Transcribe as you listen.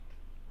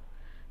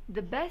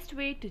The best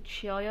way to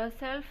cheer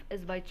yourself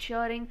is by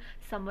cheering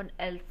someone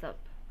else up.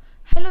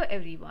 Hello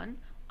everyone,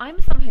 I'm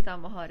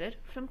Samhita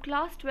from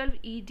Class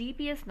 12E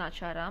DPS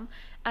Nacharam,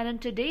 and in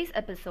today's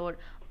episode,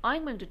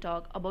 I'm going to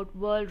talk about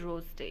World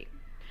Rose Day,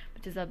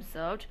 which is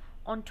observed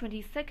on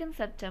 22nd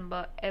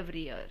September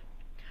every year.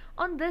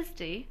 On this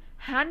day,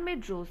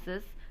 handmade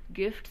roses,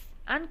 gifts,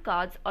 and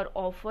cards are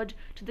offered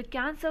to the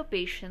cancer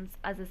patients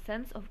as a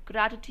sense of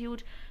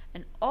gratitude,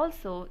 and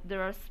also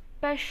there are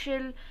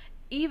special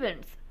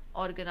events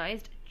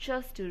organized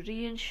just to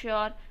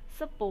reassure,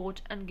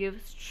 support, and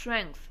give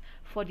strength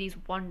for these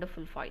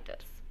wonderful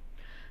fighters.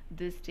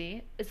 This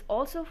day is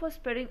also for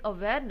spreading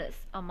awareness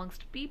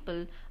amongst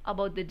people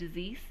about the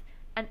disease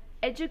and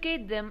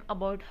educate them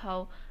about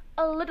how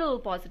a little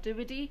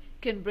positivity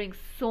can bring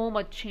so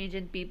much change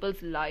in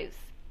people's lives.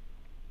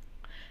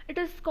 It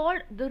is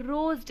called the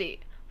Rose Day,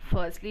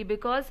 firstly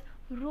because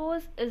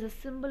rose is a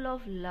symbol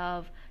of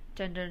love,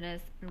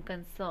 tenderness, and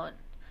concern.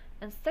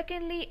 And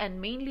secondly, and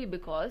mainly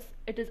because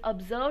it is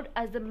observed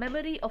as the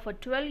memory of a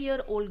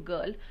 12-year-old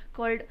girl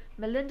called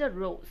Melinda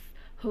Rose,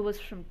 who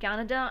was from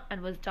Canada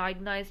and was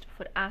diagnosed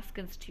for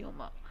Askins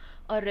tumor,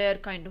 a rare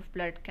kind of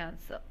blood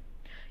cancer.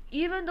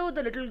 Even though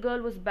the little girl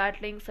was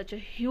battling such a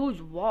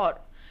huge war,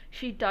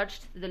 she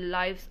touched the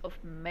lives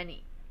of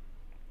many.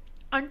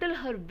 Until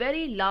her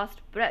very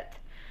last breath,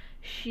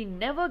 she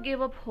never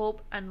gave up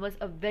hope and was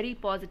a very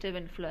positive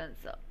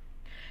influencer.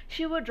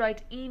 She would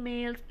write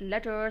emails,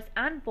 letters,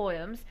 and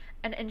poems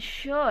and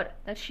ensure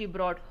that she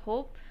brought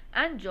hope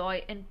and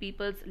joy in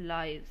people's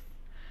lives.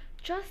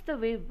 Just the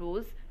way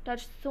Rose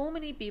touched so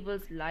many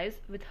people's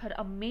lives with her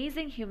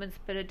amazing human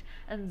spirit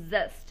and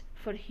zest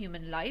for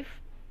human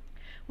life,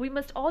 we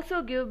must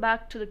also give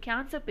back to the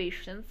cancer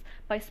patients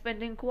by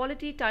spending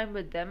quality time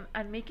with them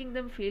and making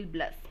them feel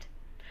blessed.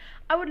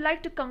 I would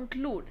like to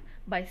conclude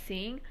by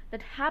saying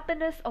that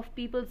happiness of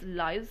people's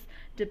lives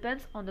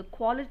depends on the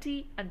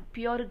quality and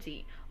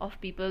purity of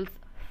people's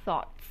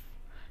thoughts.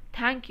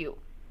 Thank you.